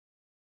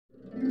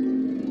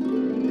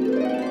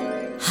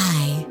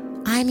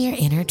I'm your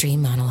inner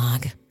dream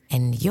monologue,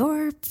 and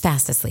you're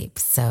fast asleep,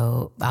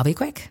 so I'll be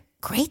quick.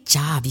 Great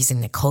job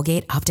using the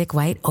Colgate Optic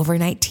White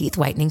Overnight Teeth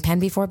Whitening Pen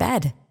before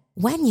bed.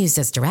 When used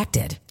as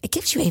directed, it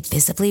gives you a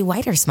visibly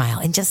whiter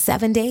smile in just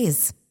 7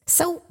 days.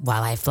 So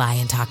while I fly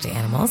and talk to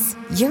animals,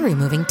 you're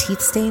removing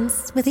teeth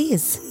stains with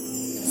ease.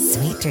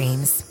 Sweet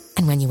dreams.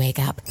 And when you wake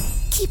up,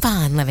 keep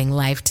on living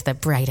life to the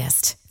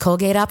brightest.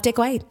 Colgate Optic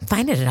White.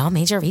 Find it at all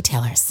major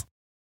retailers.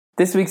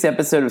 This week's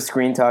episode of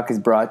Screen Talk is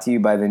brought to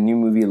you by the new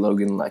movie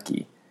Logan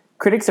Lucky.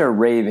 Critics are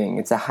raving.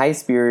 It's a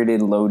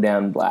high-spirited,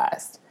 low-down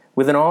blast.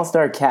 With an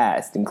all-star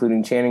cast,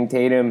 including Channing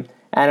Tatum,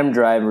 Adam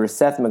Driver,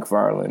 Seth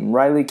MacFarlane,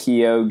 Riley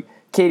Keough,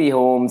 Katie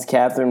Holmes,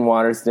 Catherine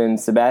Waterston,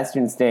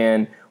 Sebastian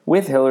Stan,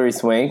 with Hilary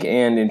Swank,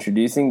 and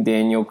introducing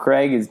Daniel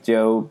Craig as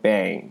Joe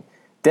Bang.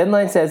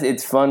 Deadline says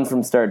it's fun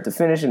from start to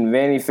finish, and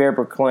Vanity Fair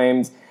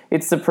proclaims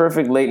it's the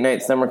perfect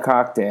late-night summer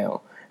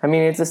cocktail. I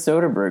mean, it's a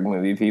Soderbergh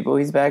movie, people.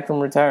 He's back from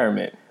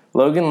retirement.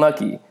 Logan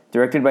Lucky,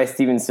 directed by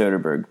Steven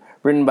Soderbergh,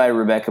 written by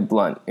Rebecca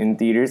Blunt, in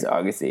theaters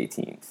August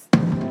 18th.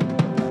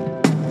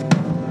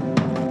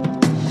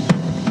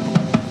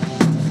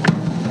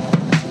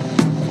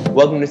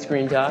 Welcome to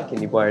Screen Talk,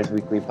 IndieWire's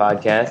weekly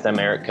podcast. I'm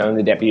Eric Cohn,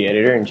 the deputy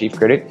editor and chief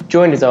critic,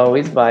 joined as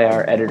always by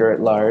our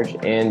editor-at-large,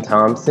 Ann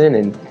Thompson,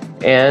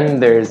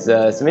 and there's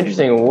some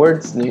interesting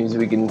awards news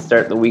we can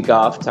start the week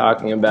off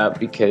talking about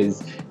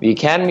because the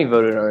Academy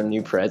voted on a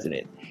new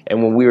president.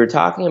 And when we were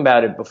talking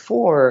about it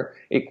before,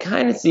 it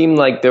kind of seemed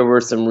like there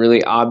were some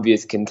really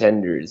obvious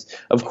contenders.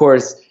 Of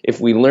course, if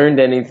we learned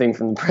anything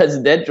from the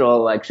presidential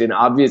election,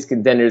 obvious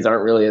contenders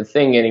aren't really a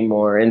thing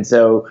anymore. And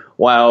so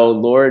while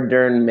Laura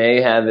Dern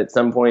may have at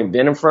some point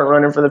been a front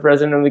runner for the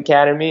president of the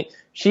Academy,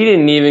 she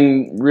didn't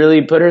even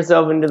really put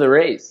herself into the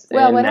race.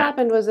 Well, what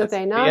happened was that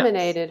they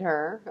nominated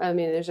her. I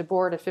mean, there's a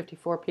board of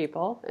 54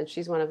 people, and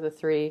she's one of the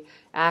 3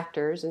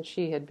 actors, and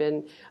she had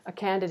been a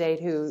candidate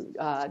who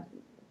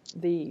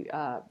the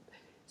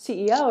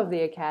CEO of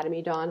the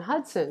Academy, Dawn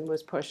Hudson,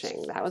 was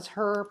pushing. That was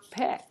her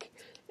pick.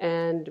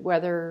 And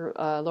whether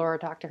Laura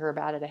talked to her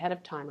about it ahead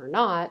of time or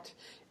not,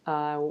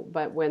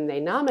 but when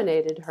they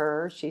nominated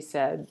her, she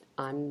said,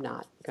 I'm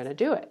not going to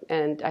do it.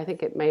 And I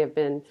think it may have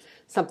been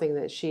something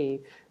that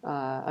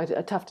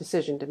a tough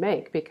decision to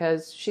make,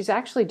 because she's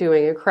actually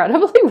doing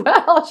incredibly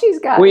well. She's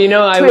got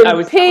I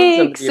was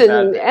Peaks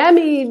and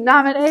Emmy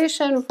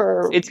nomination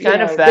for It's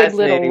kind of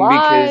fascinating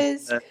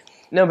because...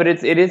 No, but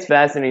it is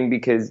fascinating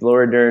because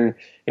Laura Dern,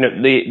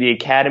 the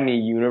Academy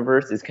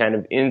universe is kind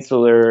of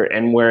insular,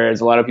 and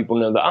whereas a lot of people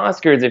know the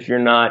Oscars, if you're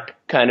not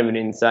kind of an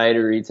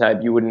insidery type,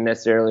 you wouldn't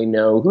necessarily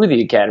know who the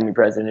Academy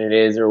president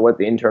is or what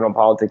the internal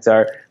politics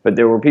are. But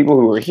there were people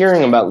who were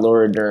hearing about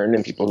Laura Dern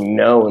and people who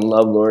know and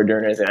love Laura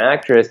Dern as an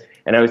actress.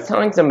 And I was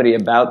telling somebody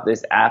about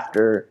this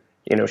after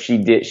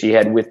she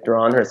had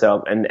withdrawn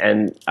herself,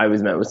 and I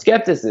was met with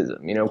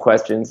skepticism.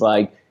 Questions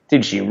like,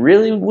 did she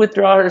really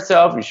withdraw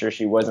herself? Are you sure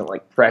she wasn't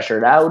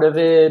pressured out of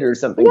it or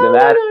something to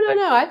that?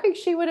 No. I think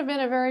she would have been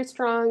a very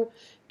strong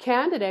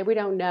candidate. We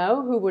don't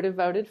know who would have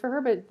voted for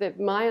her, but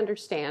my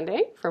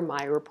understanding from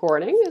my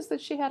reporting is that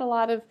she had a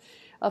lot of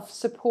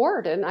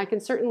support, and I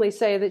can certainly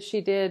say that she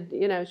did.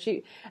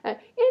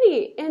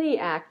 Any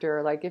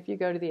actor, like if you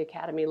go to the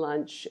Academy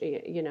lunch,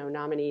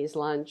 nominees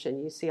lunch,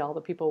 and you see all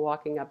the people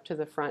walking up to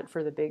the front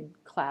for the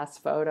big class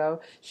photo,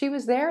 she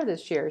was there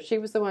this year. She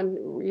was the one,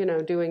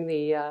 doing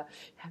the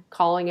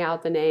calling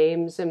out the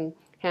names and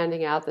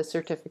handing out the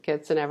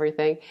certificates and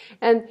everything.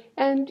 And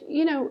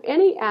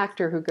any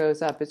actor who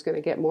goes up is going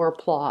to get more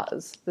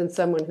applause than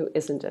someone who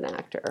isn't an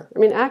actor. I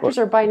mean, actors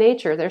are by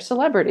nature, they're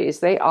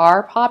celebrities. They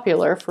are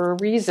popular for a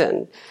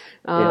reason.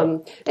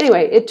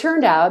 Anyway, it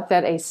turned out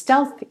that a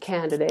stealth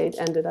candidate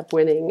ended up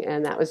winning,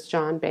 and that was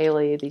John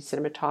Bailey, the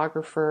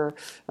cinematographer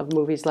of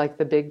movies like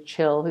The Big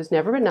Chill, who's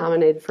never been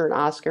nominated for an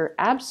Oscar,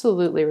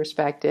 absolutely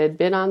respected,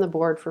 been on the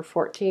board for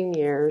 14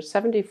 years,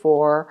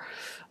 74,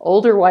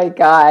 older white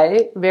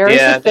guy, very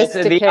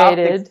sophisticated. The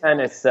optics kind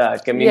of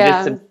suck.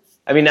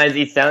 I mean,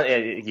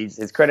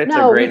 his credits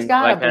are great. No, he's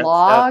got a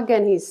blog,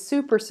 and he's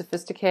super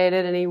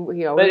sophisticated, and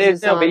he always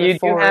is on the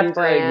foreign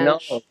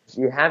branch.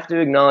 You have to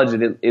acknowledge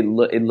that it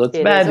looks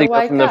bad to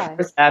go from the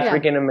first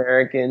African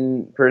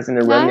American person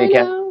to run the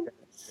Academy.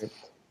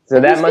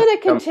 So he's going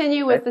to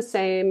continue with the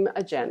same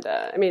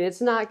agenda. I mean,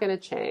 it's not going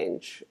to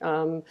change.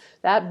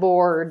 That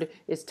board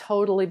is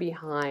totally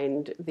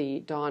behind the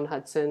Dawn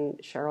Hudson,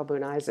 Cheryl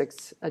Boone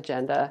Isaacs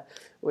agenda,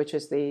 which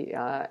is the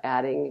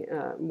adding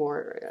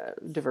more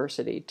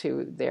diversity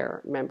to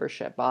their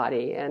membership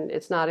body. And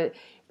it's not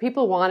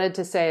people wanted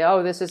to say,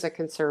 oh, this is a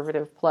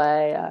conservative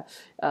play.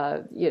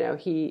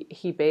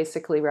 He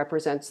basically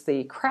represents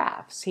the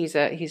crafts. He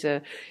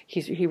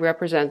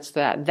represents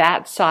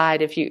that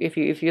side. If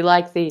you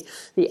like, the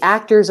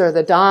actors are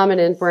the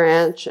dominant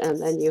branch, and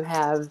then you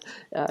have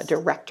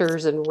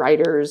directors and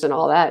writers and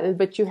all that.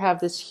 But you have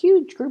this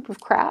huge group of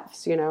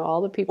crafts.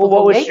 All the people.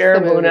 Well, what who was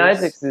Cheryl Boone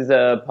Isaacs is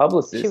a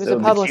publicist. She was a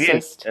publicist.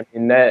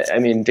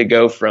 To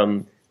go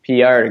from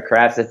PR to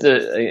crafts. That's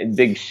a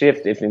big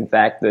shift if, in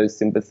fact, those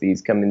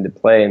sympathies come into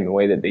play in the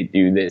way that they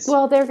do this.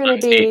 Well, they're going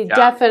to be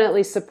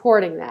definitely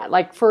supporting that.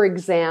 Like, for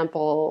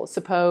example,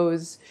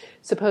 suppose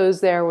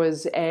there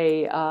was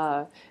there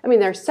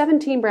are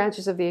 17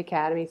 branches of the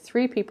Academy,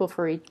 3 people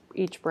for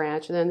each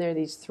branch, and then there are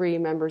these 3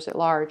 members at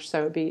large.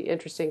 So it'd be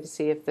interesting to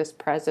see if this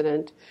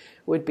president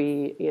would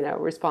be,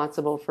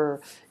 responsible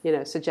for,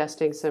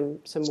 suggesting some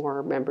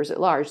more members at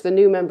large. The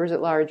new members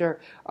at large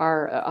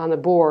are on the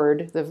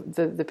board.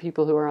 The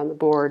people who are on the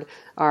board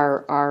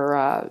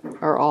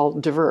are all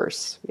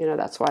diverse.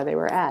 That's why they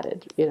were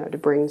added. To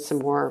bring some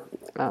more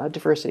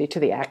diversity to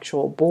the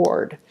actual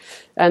board.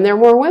 And there are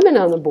more women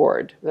on the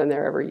board than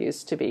there ever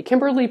used to be.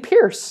 Kimberly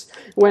Pierce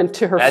went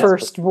to her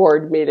first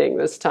board meeting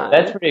this time.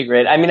 That's pretty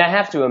great. I mean, I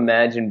have to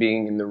imagine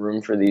being in the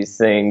room for these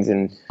things,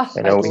 and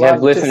we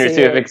have listeners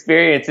who have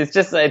experienced.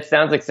 It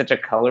sounds like such a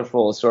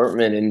colorful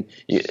assortment, and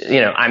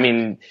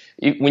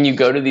when you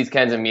go to these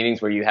kinds of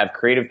meetings where you have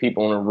creative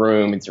people in a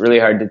room, it's really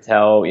hard to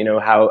tell,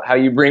 how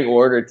you bring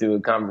order to a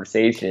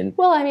conversation.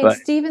 Well,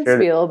 Steven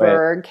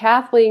Spielberg,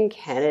 Kathleen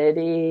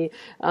Kennedy,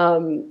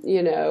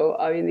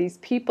 these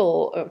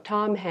people,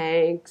 Tom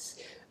Hanks,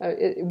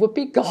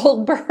 Whoopi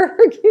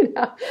Goldberg,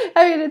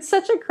 it's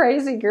such a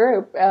crazy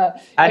group.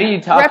 How do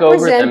you talk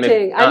over them?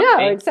 I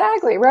know,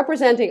 exactly.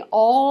 Representing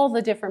all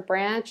the different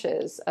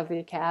branches of the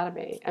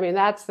Academy. I mean,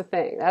 that's the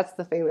thing. That's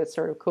the thing that's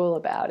sort of cool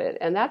about it.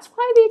 And that's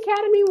why the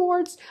Academy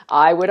Awards,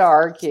 I would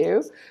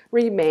argue,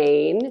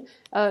 remain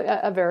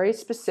a very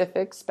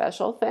specific,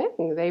 special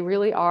thing. They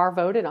really are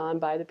voted on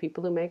by the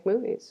people who make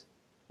movies.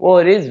 Well,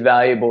 it is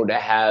valuable to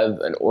have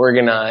an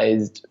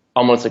organized,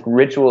 almost like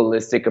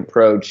ritualistic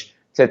approach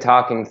to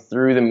talking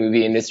through the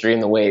movie industry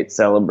and the way it's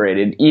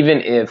celebrated, even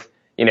if,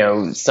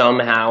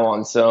 somehow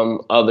on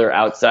some other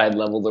outside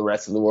level, the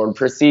rest of the world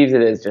perceives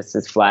it as just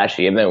this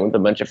flashy event with a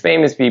bunch of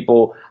famous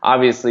people.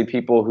 Obviously,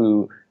 people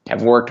who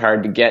have worked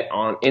hard to get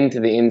on into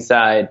the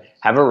inside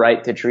have a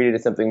right to treat it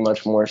as something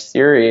much more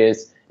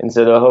serious. And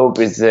so the hope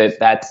is that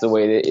that's the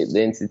way that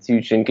the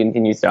institution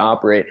continues to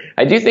operate.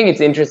 I do think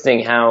it's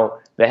interesting how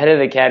the head of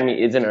the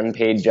Academy is an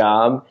unpaid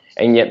job,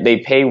 and yet they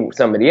pay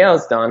somebody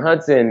else, Don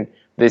Hudson,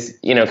 this,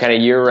 kind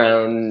of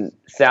year-round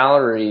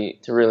salary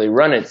to really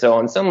run it. So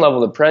on some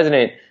level, the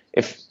president,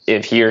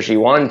 if he or she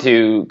wanted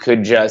to,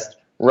 could just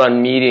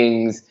run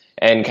meetings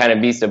and kind of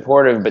be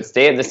supportive, but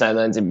stay at the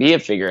sidelines and be a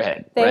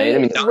figurehead, right? I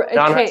mean,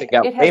 Don Hudson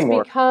got way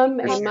more. It has become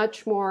a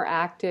much more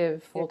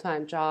active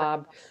full-time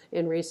job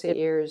in recent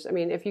years. I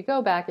mean, if you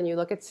go back and you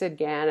look at Sid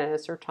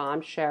Ganis or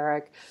Tom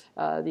Sherrick,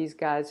 these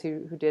guys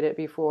who did it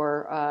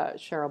before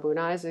Cheryl Boone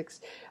Isaacs,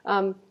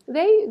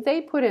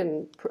 they put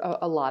in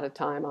a lot of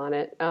time on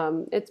it.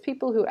 It's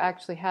people who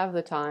actually have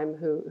the time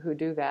who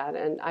do that.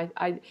 And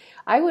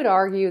I would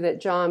argue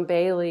that John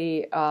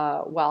Bailey,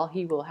 while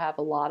he will have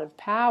a lot of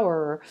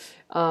power,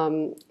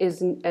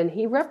 and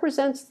he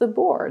represents the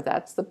board.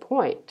 That's the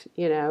point.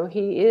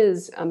 He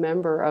is a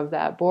member of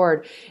that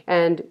board.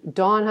 And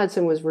Dawn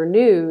Hudson was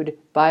renewed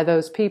by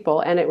those people,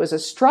 and it was a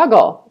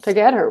struggle to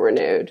get her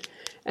renewed.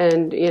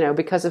 And,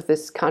 because of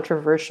this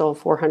controversial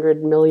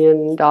 $400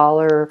 million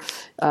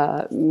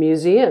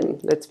museum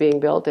that's being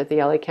built at the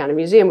LA County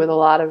Museum, with a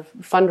lot of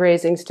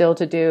fundraising still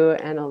to do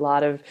and a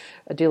lot of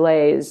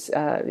delays,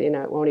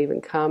 it won't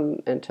even come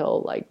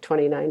until like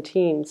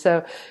 2019,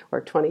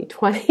 or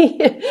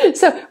 2020.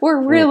 So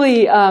we're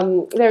really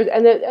there,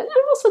 and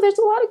also there's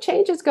a lot of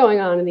changes going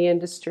on in the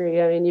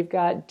industry. I mean, you've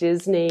got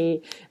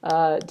Disney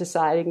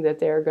deciding that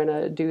they're going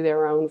to do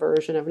their own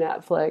version of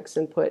Netflix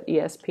and put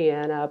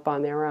ESPN up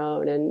on their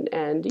own,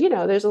 and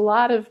there's a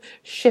lot of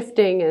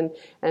shifting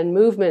and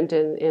movement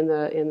in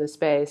the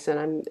space,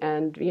 and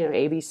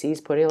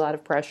ABC's putting a lot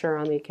of pressure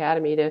on the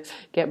Academy to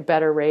get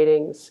better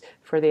ratings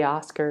for the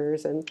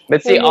Oscars,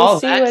 but all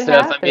that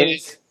stuff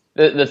happens.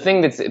 I mean, the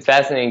thing that's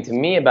fascinating to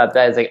me about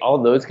that is like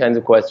all those kinds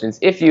of questions.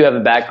 If you have a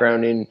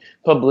background in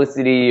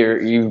publicity or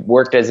you've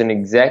worked as an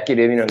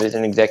executive, there's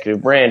an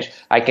executive branch,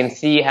 I can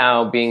see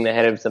how being the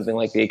head of something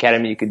like the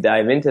Academy, you could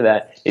dive into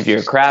that. If you're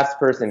a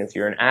craftsperson, if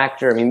you're an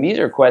actor, I mean, these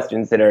are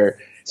questions that are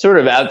sort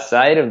of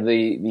outside of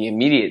the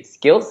immediate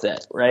skill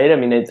set, right? I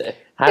mean, it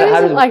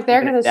isn't like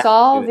they're going to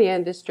solve the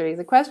industry.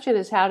 The question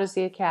is, how does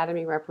the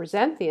Academy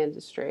represent the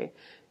industry?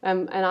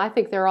 And I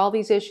think there are all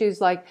these issues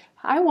like,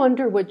 I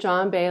wonder what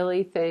John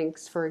Bailey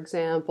thinks, for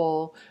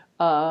example,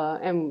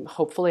 and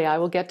hopefully I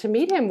will get to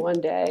meet him one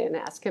day and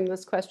ask him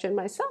this question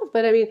myself.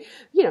 But I mean,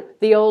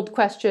 the old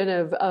question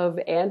of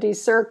Andy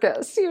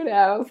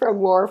Serkis, from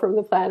War from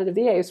the Planet of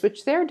the Apes,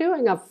 which they're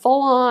doing a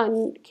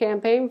full-on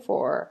campaign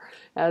for.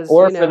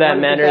 For that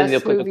matter, they'll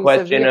put the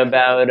question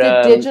about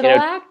the digital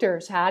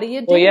actors. How do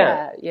you do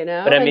that?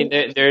 But I mean,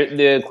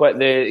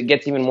 it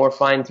gets even more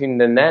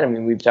fine-tuned than that. I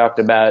mean, we've talked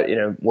about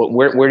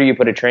where do you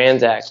put a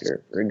trans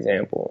actor, for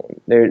example?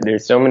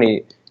 There's so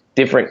many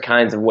different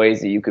kinds of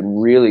ways that you could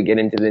really get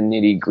into the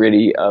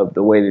nitty-gritty of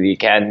the way that the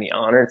Academy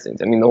honors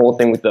things. I mean, the whole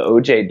thing with the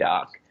OJ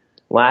doc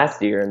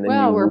last year, and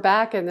then we're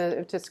back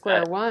to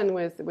square one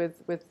with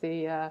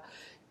the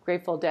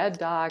Grateful Dead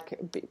doc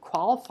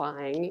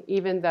qualifying,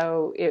 even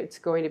though it's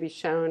going to be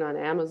shown on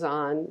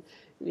Amazon,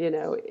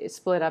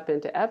 split up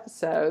into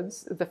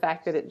episodes. The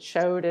fact that it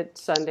showed at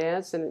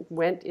Sundance and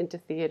went into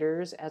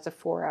theaters as a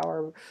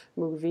 4-hour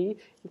movie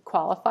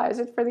qualifies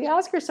it for the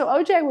Oscars. So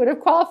OJ would have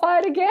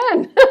qualified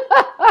again.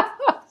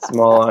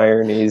 Small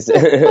ironies.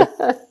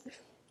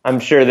 I'm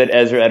sure that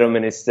Ezra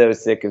Edelman is so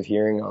sick of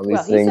hearing all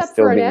these things. He's up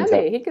for an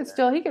Emmy. He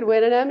could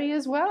win an Emmy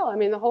as well. I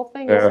mean, the whole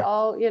thing is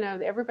all,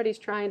 everybody's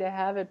trying to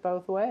have it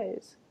both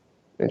ways.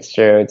 It's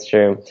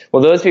true.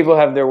 Well, those people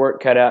have their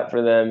work cut out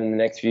for them in the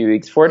next few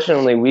weeks.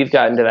 Fortunately, we've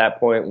gotten to that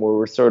point where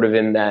we're sort of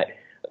in that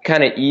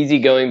kind of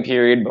easygoing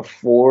period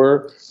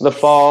before the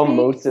fall.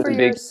 Most of the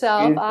big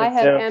yourself. I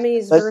have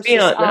Emmys versus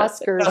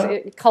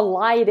Oscars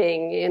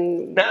colliding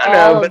in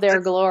all of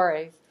their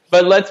glory.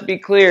 But let's be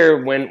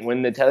clear,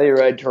 when the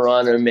Telluride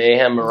Toronto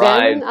mayhem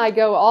arrives, then I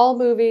go all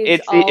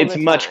movies. It's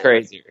much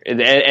crazier,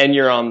 and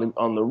you're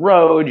on the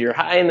road. You're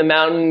high in the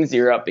mountains.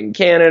 You're up in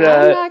Canada.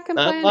 I'm not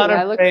complaining.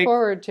 I look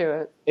forward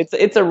to it.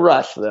 It's a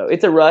rush though.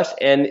 It's a rush,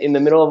 and in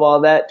the middle of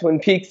all that, Twin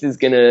Peaks is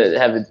gonna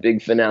have its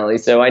big finale.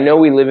 So I know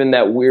we live in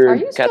that weird. Are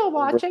you still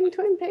watching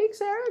Twin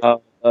Peaks,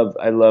 Eric?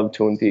 I love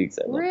Twin Peaks.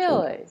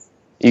 Really?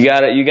 You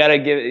gotta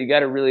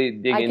really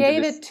dig into this. I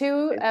gave it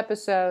 2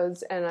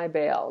 episodes and I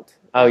bailed.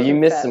 Oh, you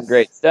missed some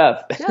great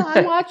stuff. No,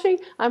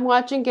 I'm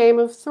watching Game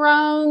of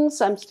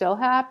Thrones. I'm still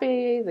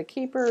happy. The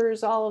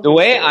Keepers, all of the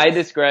way things. I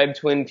describe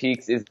Twin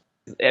Peaks is,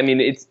 I mean,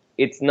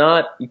 it's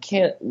not, you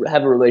can't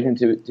have a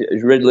relationship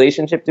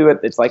to it.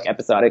 It's like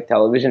episodic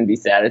television, be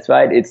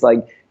satisfied. It's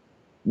like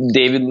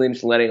David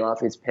Lynch letting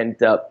off his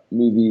pent up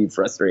movie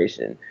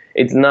frustration.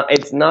 It's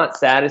not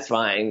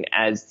satisfying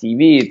as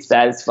TV. It's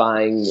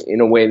satisfying in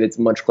a way that's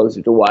much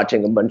closer to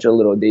watching a bunch of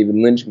little David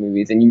Lynch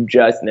movies, and you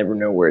just never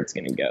know where it's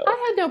going to go.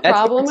 I had no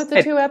problem with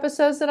the 2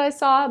 episodes that I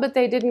saw, but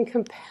they didn't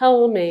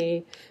compel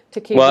me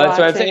to keep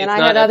watching. And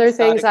I had other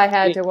things I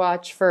had to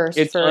watch first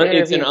for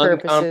interview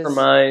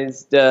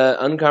purposes.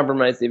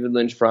 Uncompromised David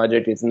Lynch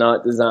project. It's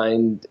not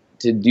designed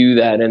to do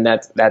that, and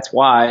that's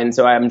why. And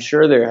so I'm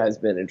sure there has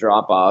been a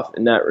drop off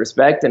in that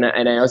respect, and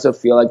I also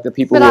feel like the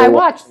people. But I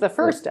watched the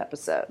first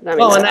episode. I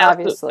mean,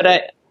 obviously,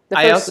 the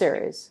first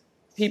series.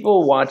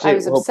 People watch it. I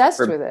was obsessed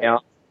with it.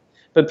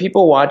 But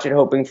people watch it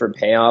hoping for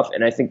payoff,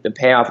 and I think the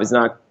payoff is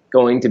not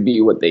going to be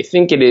what they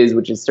think it is,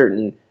 which is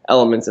certain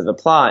elements of the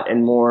plot,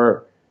 and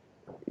more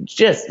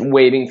just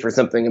waiting for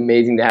something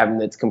amazing to happen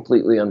that's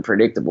completely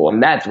unpredictable.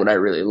 And that's what I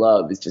really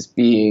love, is just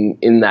being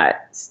in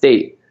that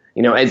state.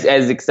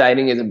 As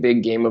exciting as a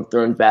big Game of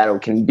Thrones battle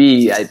can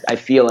be, I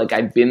feel like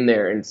I've been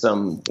there in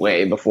some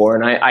way before.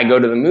 And I go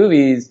to the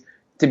movies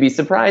to be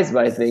surprised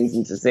by things.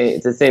 It's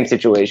the same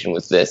situation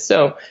with this.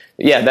 So,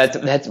 yeah,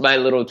 that's my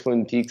little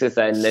Twin Peaks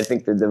aside. And I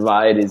think the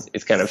divide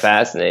is kind of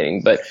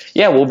fascinating. But,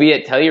 yeah, we'll be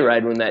at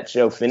Telluride when that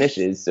show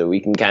finishes, so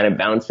we can kind of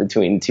bounce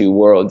between 2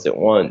 worlds at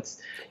once.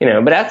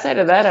 But outside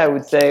of that, I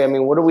would say, I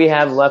mean, what do we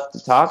have left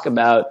to talk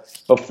about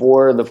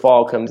before the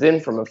fall comes in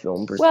from a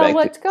film perspective? Well,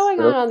 what's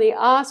going on the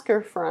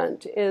Oscar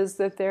front is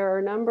that there are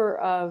a number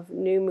of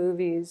new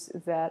movies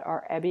that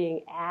are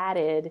being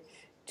added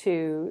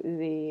to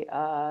the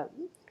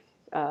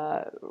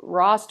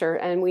roster,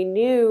 and we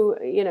knew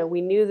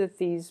that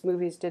these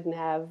movies didn't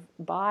have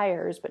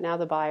buyers, but now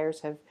the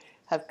buyers have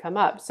come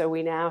up. So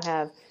we now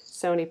have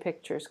Sony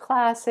Pictures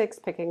Classics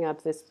picking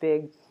up this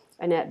big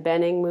Annette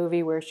Bening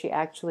movie where she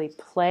actually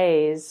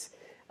plays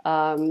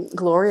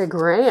Gloria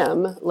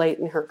Graham late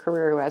in her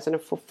career, who has an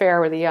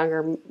affair with a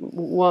younger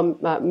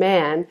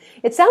man.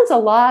 It sounds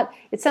like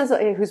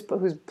who's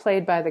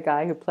played by the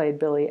guy who played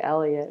Billy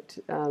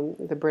Elliot,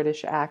 the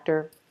British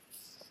actor.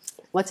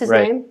 What's his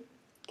name?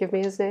 Give me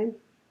his name.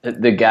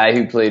 The guy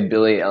who played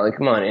Billy Elliot.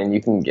 Come on in,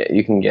 you can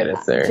get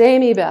us there.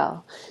 Jamie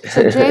Bell.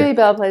 So Jamie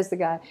Bell plays the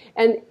guy,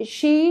 and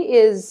she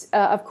is,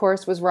 of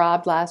course, was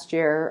robbed last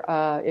year,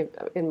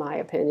 in my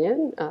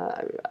opinion.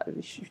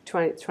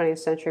 20th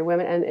Century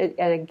Women,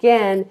 and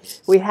again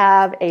we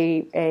have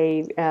a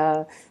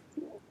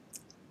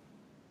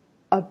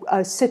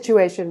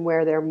situation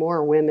where there are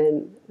more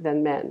women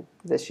than men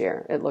this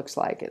year, it looks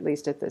like, at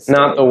least at this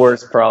Not stage. the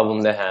worst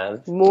problem to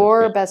have.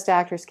 More Best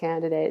Actress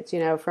candidates,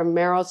 from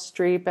Meryl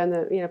Streep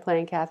and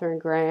playing Katharine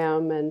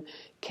Graham, and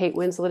Kate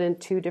Winslet in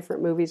 2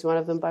 different movies, one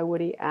of them by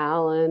Woody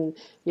Allen,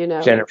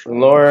 Jennifer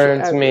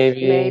Lawrence,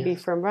 maybe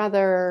from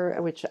Mother,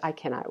 which I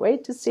cannot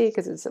wait to see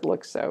because it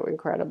looks so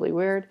incredibly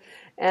weird.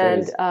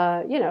 And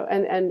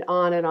and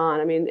on and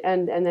on. I mean,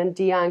 and then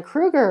Dion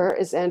Kruger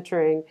is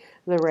entering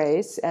the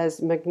race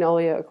as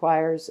Magnolia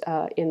acquires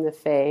in The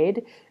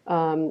Fade.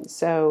 By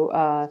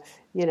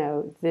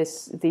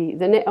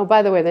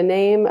the way, the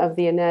name of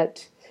the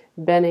Annette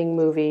Bening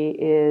movie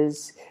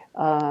is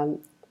one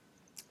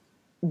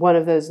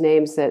of those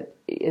names that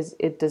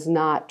it does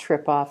not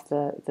trip off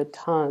the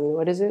tongue.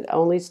 What is it?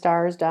 Only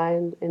Stars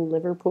Die in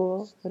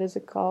Liverpool? What is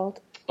it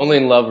called? Only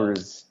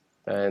Lovers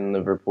Die in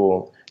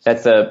Liverpool.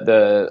 That's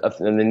the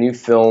new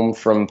film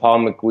from Paul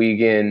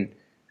McGuigan,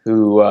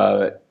 who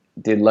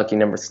did Lucky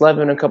Number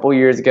 11 a couple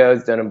years ago.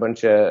 He's done a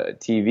bunch of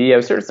TV. I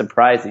was sort of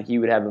surprised that he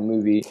would have a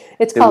movie.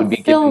 It's that called would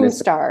be Film this.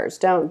 Stars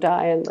Don't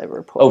Die in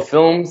Liverpool. Oh,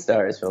 Film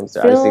Stars. Film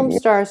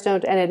Stars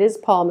Don't, and it is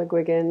Paul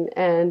McGuigan,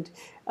 and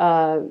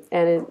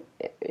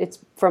it's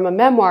from a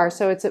memoir,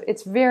 so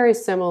it's very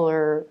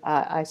similar,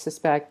 I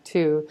suspect,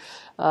 to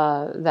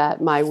that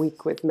My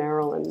Week with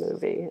Marilyn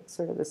movie. It's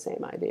sort of the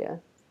same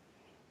idea.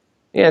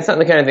 Yeah, it's not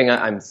the kind of thing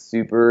I'm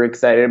super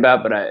excited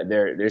about, but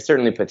there's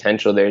certainly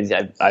potential there.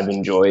 I've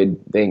enjoyed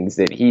things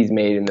that he's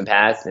made in the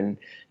past, and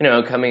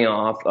coming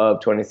off of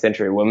 20th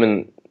Century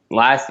Women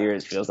last year,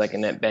 it feels like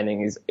Annette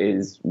Bening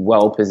is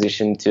well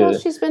positioned to. Well,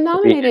 she's been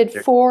nominated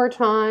 4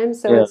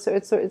 times, so Yeah.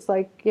 it's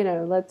like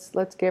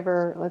let's give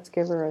her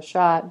a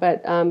shot.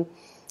 But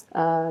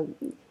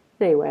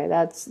anyway,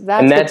 that's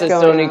and that's what's a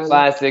going Sony on.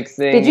 Classics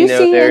thing. Did you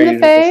see In the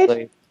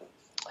Fade?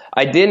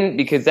 I didn't,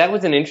 because that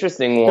was an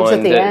interesting one. was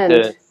at the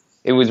end.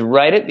 It was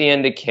right at the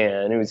end of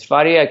Cannes. It was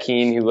Fadi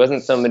Akin, who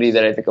wasn't somebody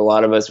that I think a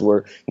lot of us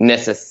were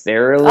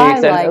necessarily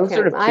excited. I like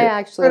him. I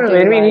actually do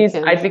like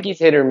him. I think he's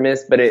hit or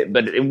miss, but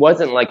it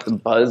wasn't like the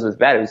buzz was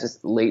bad. It was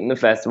just late in the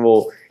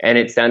festival, and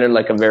it sounded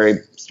like a very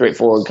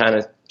straightforward kind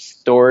of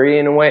story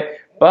in a way.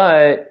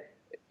 But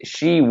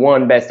she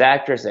won Best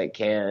Actress at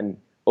Cannes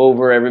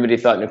over everybody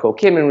thought Nicole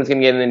Kidman was going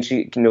to get, and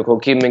then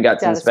Nicole Kidman got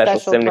some a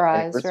special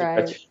prize, 75th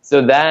right. prize.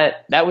 So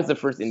that was the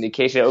first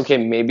indication. Okay,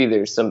 maybe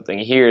there's something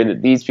here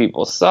that these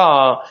people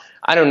saw.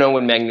 I don't know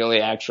when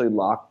Magnolia actually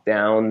locked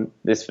down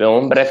this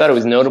film, but I thought it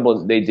was notable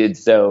that they did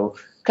so.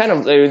 Kind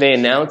of, they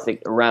announced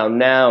it around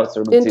now,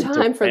 sort of in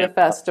time for the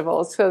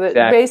festivals, so that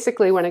Exactly.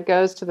 basically when it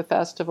goes to the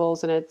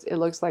festivals and it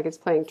looks like it's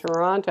playing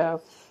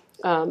Toronto,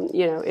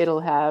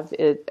 it'll have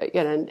it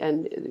again,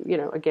 and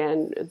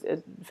again,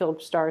 Film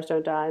Stars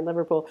Don't Die in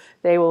Liverpool.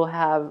 They will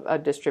have a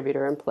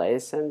distributor in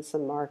place and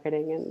some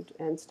marketing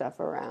and stuff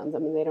around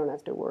them, and they don't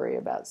have to worry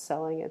about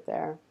selling it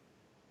there.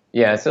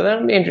 Yeah, so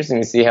that'll be interesting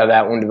to see how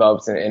that one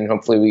develops, and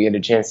hopefully we get a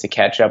chance to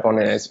catch up on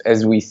it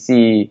as we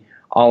see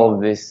all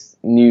of this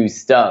new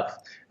stuff.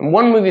 And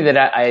one movie that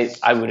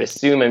I would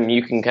assume, and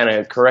you can kind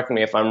of correct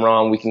me if I'm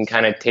wrong, we can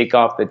kind of take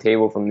off the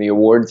table from the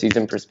award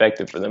season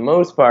perspective for the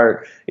most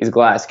part, is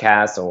Glass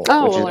Castle.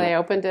 Oh, well, they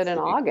opened it in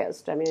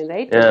August. I mean,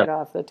 they took it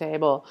off the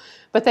table.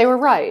 But they were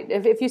right.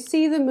 If you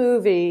see the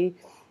movie,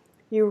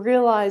 you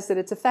realize that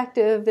it's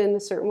effective in a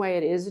certain way.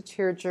 It is a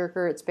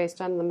tearjerker. It's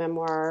based on the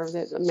memoir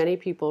that many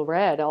people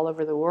read all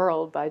over the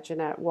world by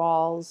Jeanette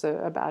Walls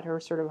about her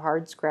sort of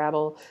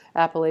hardscrabble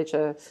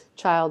Appalachia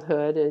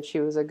childhood. And she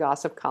was a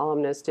gossip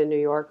columnist in New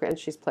York, and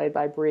she's played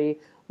by Brie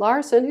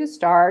Larson, who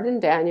starred in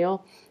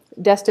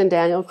Destin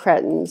Daniel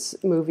Cretton's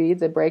movie,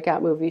 the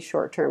breakout movie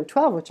Short Term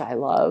 12, which I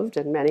loved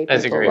and many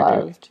people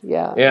loved. Movie.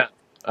 Yeah.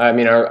 I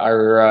mean,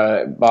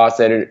 our boss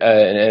and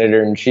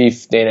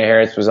editor-in-chief, Dana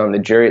Harris, was on the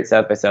jury at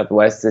South by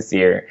Southwest this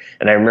year,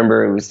 and I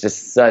remember it was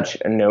just such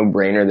a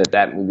no-brainer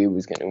that movie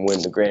was going to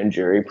win the grand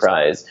jury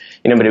prize.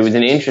 But it was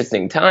an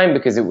interesting time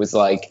because it was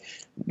like,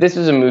 this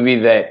was a movie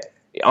that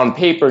on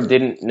paper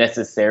didn't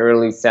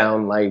necessarily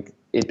sound like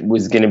it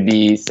was going to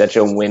be such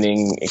a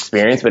winning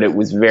experience, but it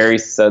was very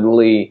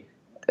subtly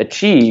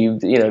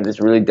achieved, this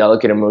really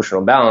delicate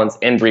emotional balance,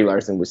 and Brie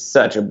Larson was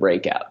such a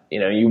breakout.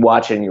 You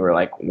watch it and you were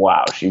like,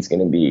 wow, she's going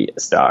to be a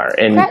star.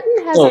 And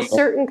Cretton has a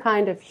certain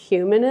kind of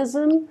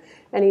humanism,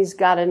 and he's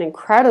got an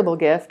incredible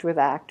gift with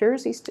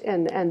actors,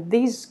 and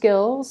these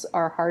skills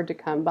are hard to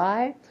come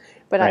by.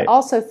 But right. I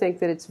also think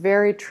that it's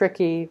very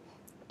tricky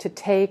to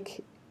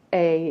take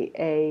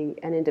an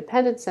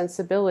independent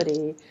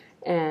sensibility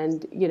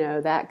and,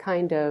 that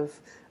kind of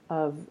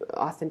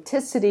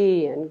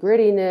authenticity and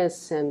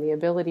grittiness and the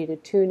ability to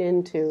tune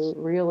into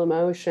real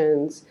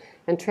emotions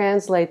and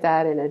translate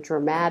that in a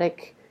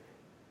dramatic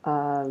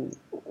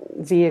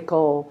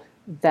vehicle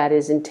that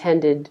is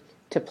intended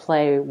to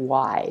play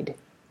wide.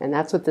 And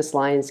that's what this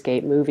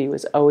Lionsgate movie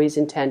was always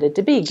intended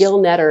to be. Gil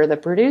Netter, the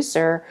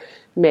producer,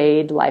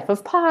 made Life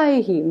of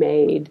Pi. He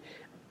made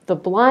The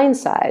Blind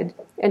Side.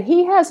 And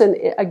he has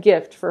a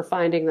gift for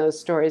finding those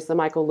stories, the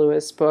Michael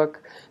Lewis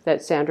book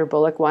that Sandra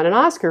Bullock won an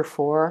Oscar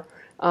for.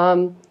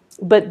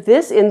 But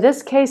in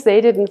this case,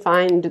 they didn't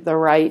find the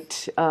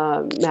right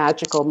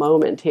magical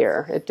moment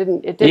here. It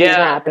didn't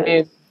happen. I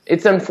mean,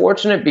 it's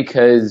unfortunate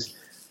because,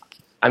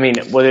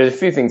 there's a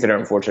few things that are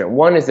unfortunate.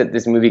 One is that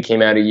this movie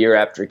came out a year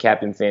after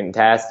Captain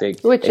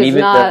Fantastic. Which is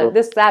not,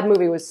 that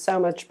movie was so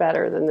much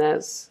better than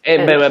this.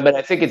 But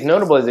I think it's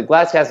notable is that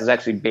Glass Castle is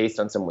actually based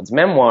on someone's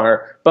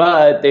memoir,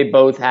 but they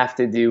both have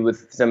to do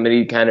with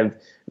somebody kind of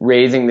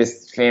raising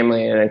this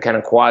family in a kind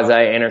of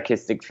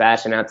quasi-anarchistic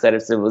fashion outside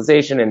of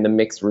civilization and the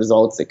mixed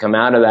results that come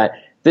out of that.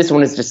 This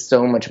one is just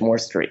so much more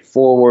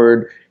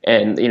straightforward,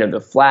 and the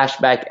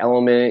flashback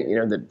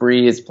element, that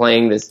Brie is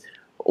playing this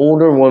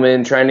older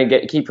woman trying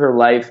to keep her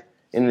life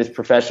in this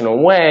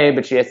professional way,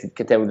 but she has to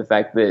contend with the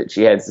fact that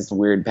she has this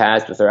weird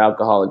past with her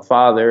alcoholic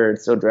father and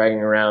still dragging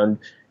around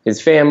his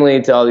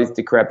family to all these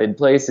decrepit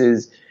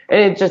places, and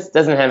it just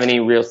doesn't have any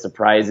real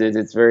surprises.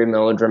 It's very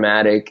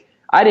melodramatic.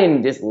 I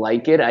didn't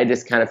dislike it. I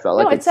just kind of felt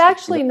No, like it's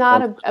actually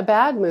not a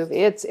bad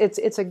movie. And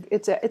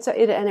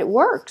it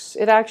works.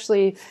 It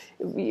actually,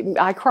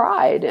 I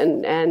cried,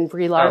 and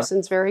Brie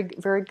Larson's very,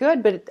 very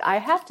good. But I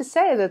have to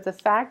say that the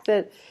fact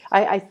that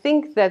I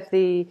think that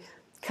the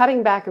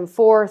cutting back and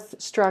forth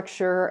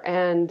structure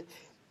and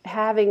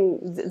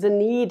having the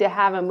need to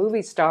have a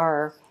movie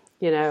star,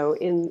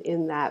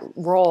 in that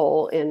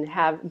role and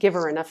give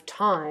her enough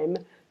time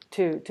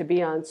to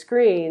be on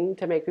screen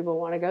to make people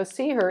want to go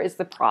see her is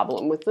the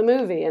problem with the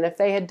movie. And if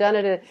they had done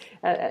it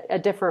a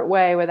different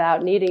way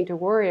without needing to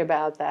worry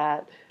about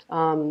that,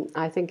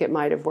 I think it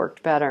might have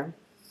worked better.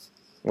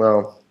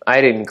 Well,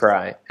 I didn't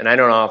cry, and I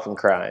don't often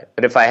cry.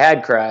 But if I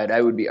had cried,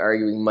 I would be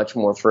arguing much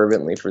more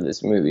fervently for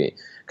this movie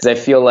because I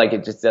feel like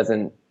it just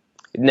doesn't.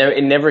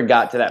 It never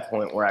got to that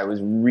point where I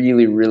was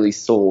really, really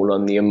sold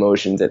on the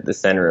emotions at the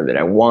center of it.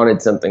 I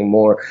wanted something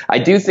more. I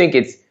do think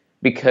it's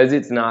because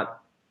it's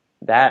not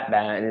that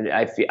bad. And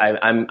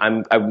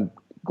I'm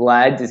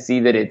glad to see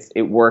that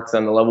it works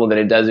on the level that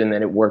it does, and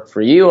that it worked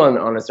for you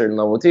on a certain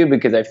level too.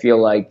 Because I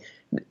feel like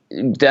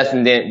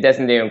Destin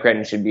Daniel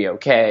Cretton should be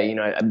okay.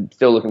 I'm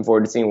still looking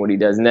forward to seeing what he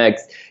does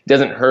next. It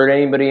doesn't hurt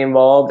anybody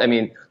involved. I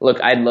mean,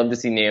 look, I'd love to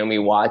see Naomi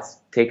Watts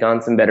take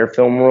on some better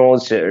film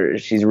roles.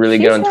 She's really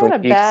good on Twin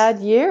Peaks. She's had a bad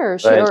year,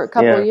 or a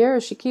couple of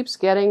years. She keeps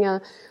getting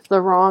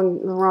the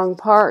wrong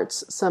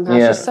parts somehow.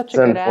 Yeah, she's such a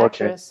good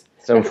actress.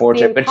 It's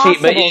unfortunate, but I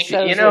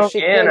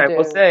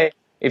will say,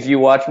 if you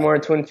watch more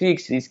of Twin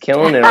Peaks, she's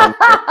killing it.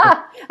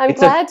 I'm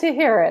glad to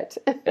hear it.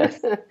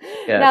 Yes. Yes.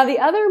 Now, the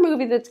other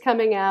movie that's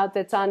coming out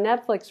that's on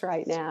Netflix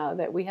right now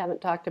that we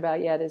haven't talked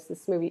about yet is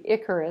this movie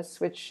Icarus,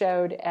 which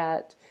showed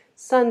at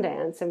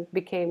Sundance and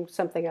became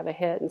something of a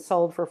hit and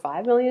sold for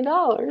 $5 million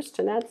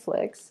to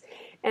Netflix.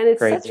 And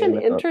it's such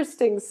an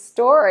interesting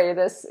story.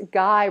 This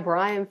guy,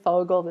 Brian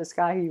Fogel, this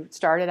guy who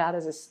started out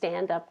as a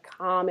stand-up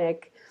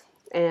comic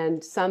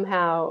and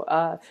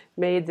somehow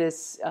made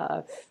this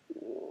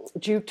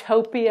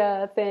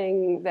Zootopia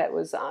thing that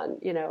was on,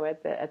 in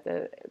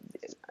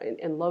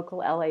local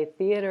LA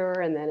theater,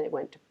 and then it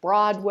went to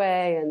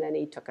Broadway, and then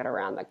he took it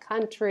around the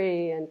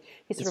country, and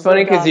it's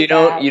funny because you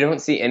don't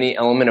see any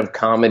element of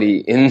comedy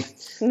in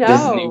this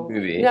new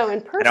movie. No, in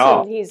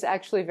person he's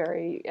actually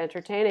very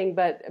entertaining,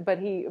 but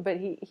he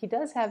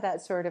does have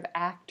that sort of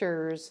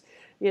actor's,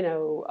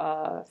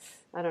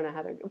 I don't know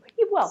how to.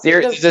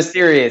 There's a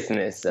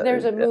seriousness.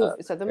 There's a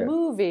movie. So the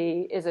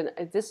movie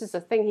this is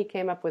a thing he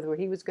came up with where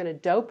he was going to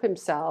dope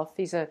himself.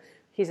 He's a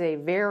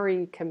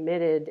very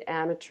committed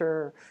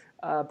amateur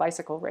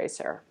bicycle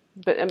racer.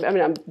 But I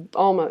mean, I'm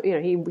almost,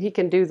 he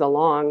can do the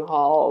long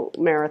haul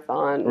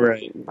marathon,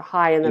 right?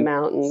 High in the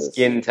mountains,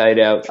 skin tight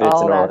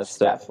outfits, and all that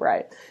stuff.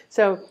 Right.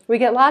 So we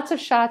get lots of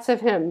shots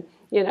of him.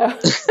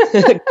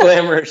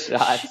 Glamorous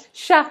shots.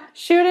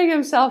 Shooting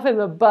himself in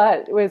the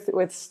butt with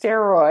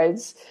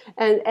steroids,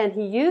 and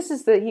he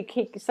uses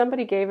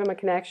somebody gave him a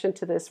connection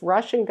to this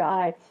Russian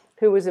guy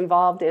who was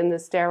involved in the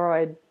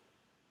steroid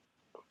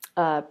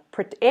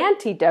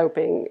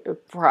anti-doping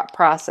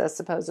process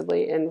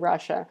supposedly in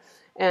Russia,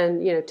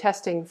 and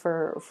testing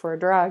for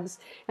drugs.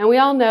 And we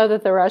all know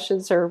that the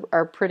Russians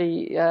are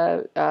pretty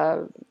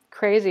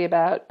crazy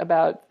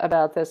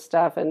about this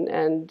stuff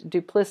and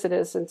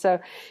duplicitous, and so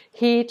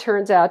he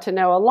turns out to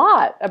know a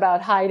lot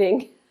about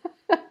hiding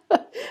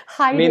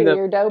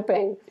your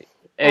doping.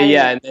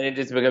 And then it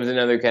just becomes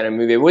another kind of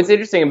movie. What's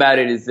interesting about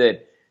it is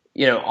that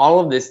all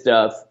of this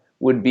stuff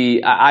would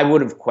be, I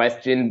would have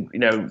questioned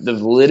the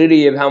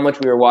validity of how much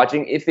we were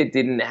watching if it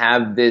didn't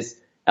have this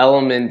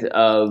element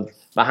of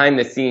behind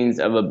the scenes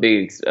of a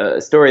big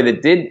story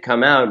that did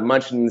come out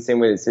much in the same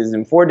way that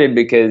Citizen 4 did,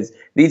 because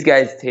these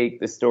guys take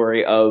the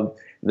story of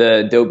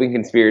the doping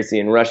conspiracy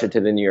in Russia to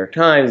the New York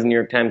Times. The New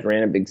York Times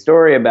ran a big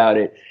story about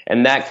it,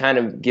 and that kind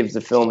of gives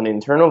the film an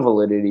internal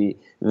validity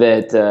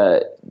that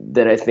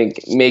I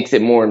think makes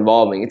it more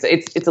involving.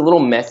 It's a little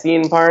messy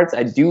in parts.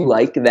 I do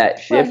like that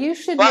shift. Well, you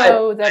should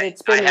know that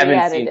it's been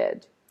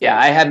re-edited. Yeah,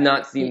 I have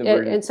not seen the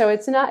version. And so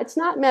it's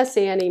not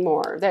messy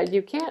anymore. That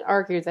you can't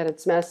argue that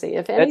it's messy.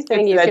 If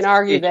anything, you can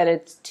argue that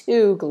it's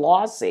too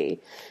glossy.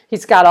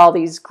 He's got all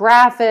these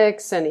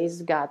graphics, and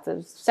he's got the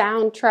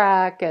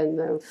soundtrack,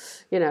 and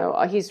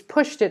he's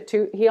pushed it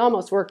he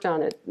almost worked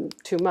on it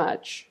too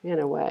much in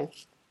a way.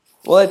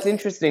 Well, it's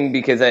interesting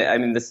because I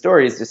mean the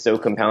story is just so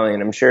compelling,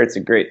 and I'm sure it's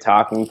a great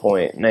talking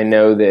point. And I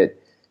know that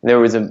there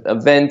was an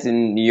event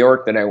in New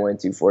York that I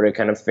went to for a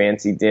kind of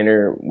fancy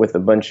dinner with a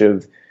bunch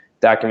of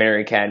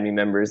Documentary Academy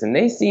members, and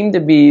they seemed to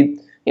be,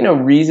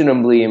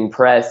 reasonably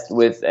impressed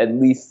with at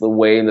least the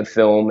way the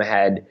film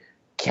had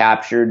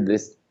captured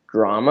this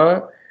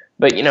drama.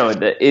 But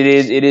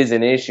it is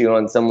an issue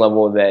on some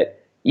level that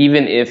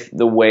even if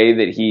the way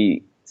that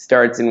he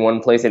starts in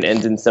one place and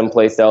ends in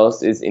someplace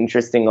else is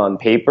interesting on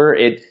paper,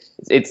 it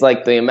it's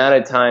like the amount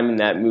of time in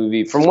that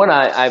movie, from what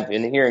I've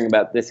been hearing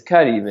about this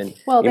cut even.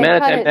 Well, the they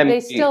amount cut of it. time They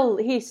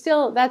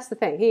still. That's the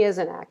thing. He is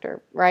an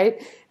actor,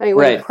 right? I mean,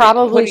 what right. he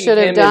probably Putting should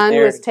him have in done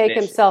there was in take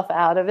condition. himself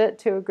out of it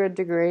to a good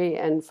degree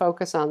and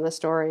focus on the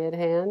story at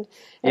hand.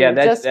 And Yeah, he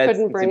that's just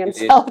couldn't a bring good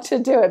himself to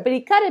do it. But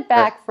he cut it Right.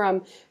 back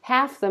from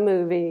half the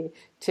movie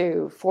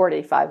to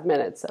 45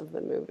 minutes of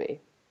the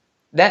movie.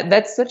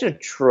 That's such a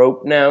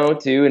trope now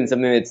too, and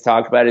something that's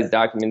talked about as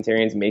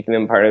documentarians making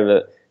them part of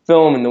the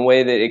film. And the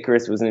way that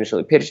Icarus was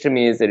initially pitched to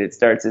me is that it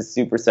starts as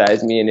Super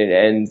Size Me and it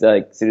ends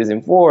like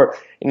Citizen Four.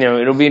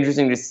 It'll be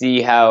interesting to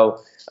see how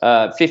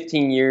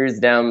 15 years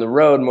down the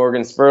road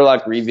Morgan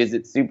Spurlock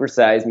revisits Super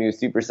Size Me with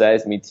Super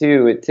Size Me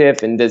 2 at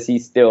TIFF, and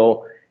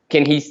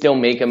can he still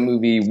make a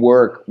movie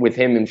work with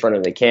him in front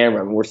of the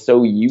camera? I mean, we're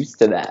so used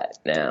to that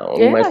now.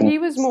 Yeah,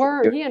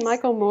 he and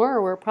Michael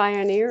Moore were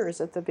pioneers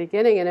at the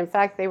beginning, and in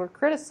fact they were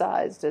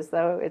criticized as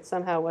though it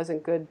somehow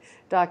wasn't good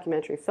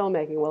documentary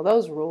filmmaking. Well,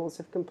 those rules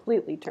have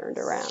completely turned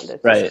around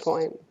at this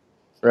point.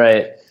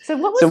 Right. So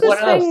what was this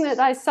thing that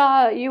I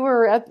saw? You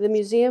were at the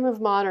Museum of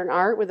Modern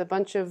Art with a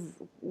bunch of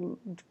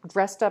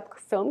dressed up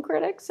film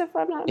critics, if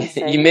I'm not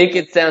mistaken. You make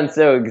it sound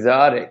so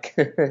exotic.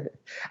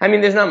 I mean,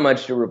 there's not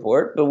much to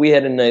report, but we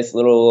had a nice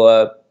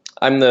little,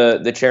 I'm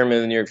the chairman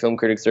of the New York Film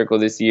Critics Circle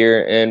this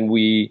year, and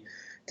we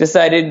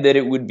decided that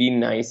it would be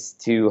nice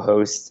to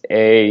host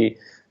a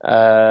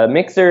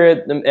mixer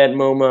at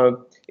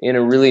MoMA in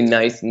a really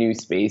nice new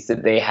space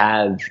that they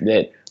have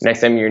that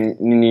next time you're in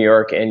New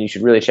York, and you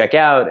should really check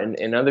out.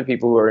 And other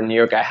people who are in New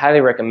York, I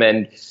highly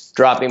recommend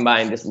dropping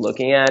by and just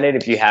looking at it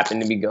if you happen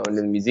to be going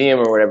to the museum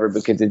or whatever,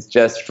 because it's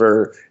just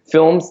for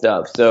film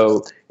stuff.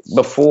 So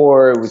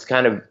before, it was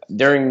kind of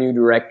during new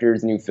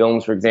directors, new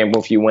films, for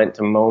example, if you went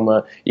to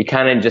MoMA, you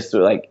kind of just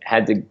like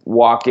had to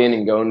walk in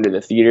and go into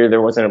the theater.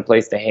 There wasn't a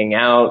place to hang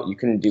out. You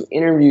couldn't do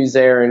interviews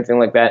there or anything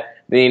like that.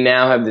 They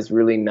now have this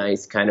really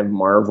nice kind of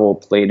marble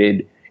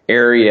plated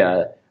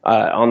area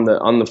on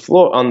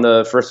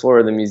the first floor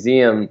of the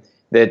museum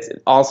that's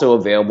also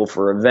available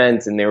for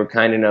events, and they were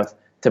kind enough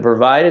to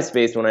provide a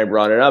space when I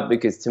brought it up,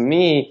 because to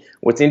me,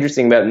 what's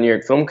interesting about the New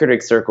York Film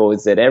Critics Circle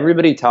is that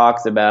everybody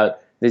talks about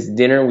this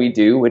dinner we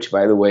do, which,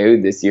 by the way,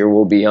 this year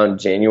will be on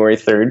January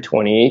 3rd,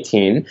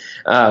 2018.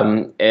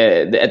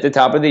 At the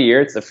top of the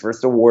year, it's the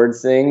first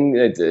awards thing.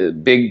 It's a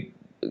big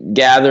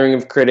gathering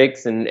of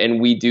critics, and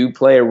we do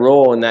play a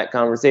role in that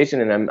conversation,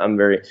 and I'm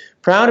very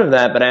proud of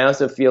that. But I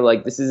also feel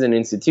like this is an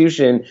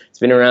institution. It's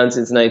been around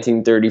since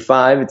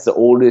 1935. It's the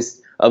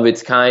oldest of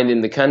its kind in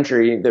the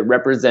country that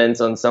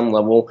represents on some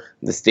level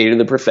the state of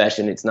the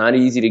profession. It's not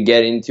easy to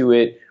get into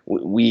it.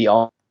 We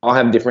all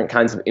have different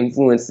kinds of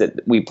influence that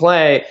we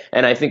play,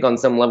 and I think on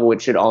some level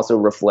it should also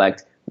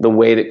reflect the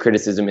way that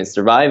criticism is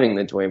surviving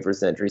the 21st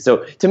century.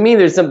 So to me,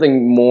 there's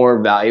something more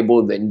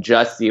valuable than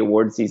just the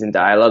award season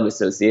dialogue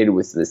associated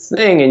with this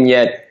thing. And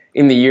yet,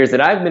 in the years that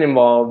I've been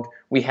involved,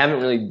 we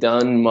haven't really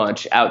done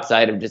much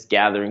outside of just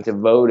gathering to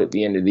vote at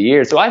the end of the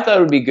year. So I thought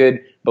it would be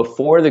good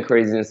before the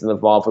craziness of the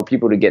fall for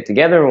people to get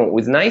together. And what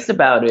was nice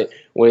about it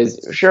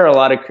was, sure, a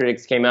lot of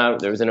critics came out.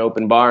 There was an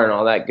open bar and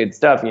all that good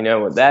stuff. You know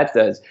what that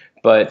does.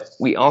 But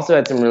we also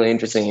had some really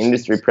interesting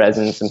industry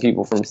presence, some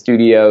people from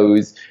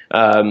studios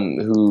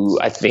who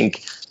I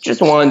think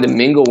just wanted to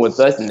mingle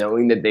with us,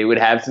 knowing that they would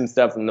have some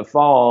stuff in the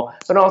fall,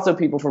 but also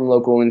people from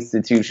local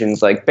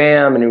institutions like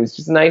BAM. And it was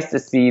just nice to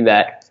see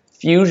that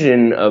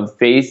fusion of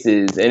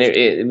faces. And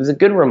it was a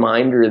good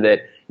reminder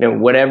that,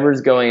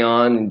 whatever's going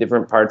on in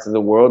different parts of the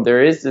world,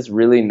 there is this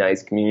really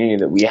nice community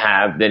that we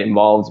have that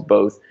involves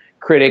both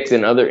critics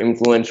and other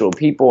influential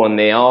people, and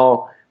they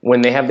all,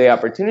 when they have the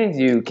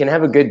opportunity to, can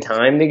have a good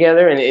time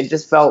together. And it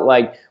just felt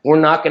like we're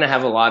not going to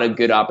have a lot of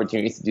good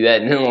opportunities to do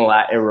that in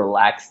a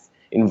relaxed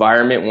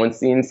environment once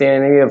the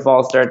insanity of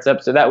fall starts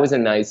up. So that was a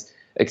nice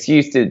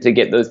excuse to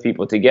get those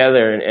people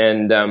together.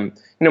 And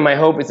my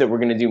hope is that we're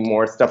going to do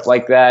more stuff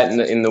like that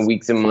in the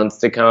weeks and months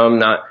to come.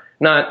 Not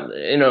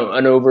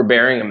an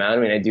overbearing amount.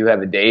 I mean, I do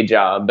have a day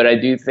job, but I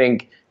do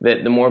think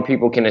that the more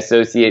people can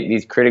associate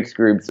these critics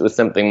groups with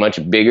something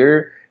much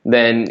bigger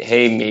than,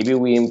 hey, maybe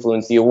we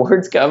influence the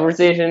awards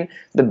conversation,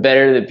 the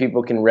better that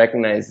people can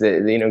recognize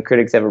that,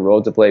 critics have a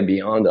role to play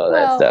beyond all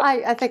that stuff.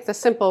 I think the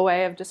simple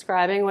way of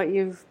describing what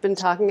you've been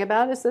talking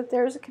about is that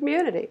there's a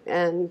community,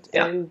 and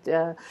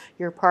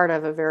you're part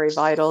of a very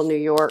vital New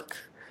York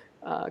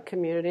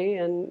community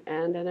and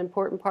an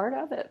important part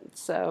of it.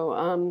 So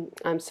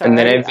I'm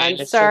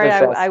sorry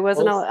I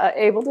wasn't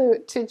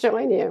able to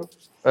join you.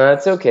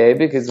 That's okay,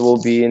 because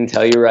we'll be in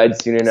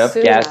Telluride soon enough.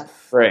 Gas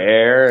for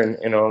air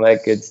and all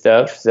that good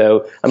stuff.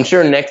 So I'm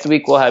sure next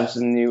week we'll have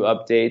some new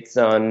updates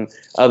on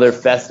other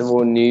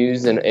festival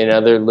news and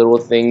other little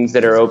things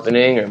that are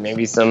opening, or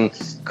maybe some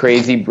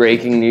crazy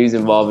breaking news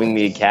involving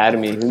the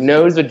Academy. Who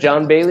knows what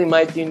John Bailey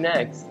might do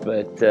next?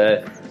 But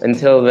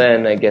until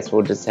then, I guess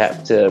we'll just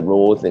have to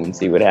roll with it and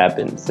see what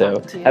happens.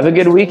 So have a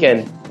good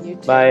weekend.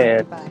 Bye,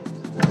 Ann. Bye.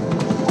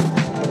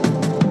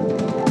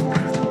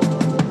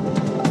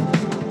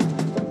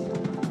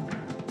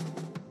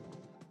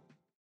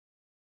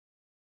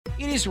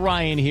 It is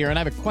Ryan here, and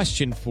I have a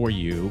question for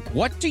you.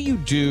 What do you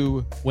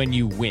do when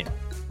you win?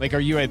 Like, are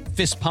you a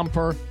fist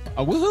pumper,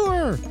 a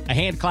woohooer, a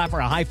hand clapper,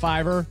 a high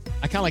fiver?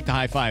 I kind of like the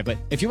high five, but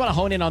if you want to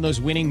hone in on those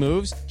winning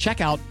moves,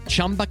 check out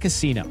Chumba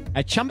Casino.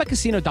 At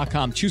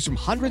ChumbaCasino.com, choose from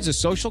hundreds of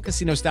social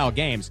casino-style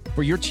games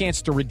for your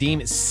chance to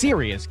redeem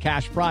serious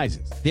cash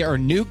prizes. There are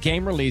new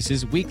game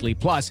releases weekly,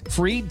 plus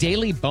free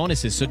daily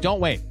bonuses. So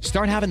don't wait.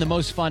 Start having the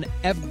most fun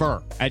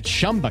ever at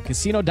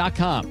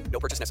ChumbaCasino.com. No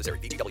purchase necessary.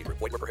 VGW Group.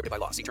 Void where prohibited by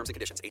law. See terms and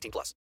conditions. 18+.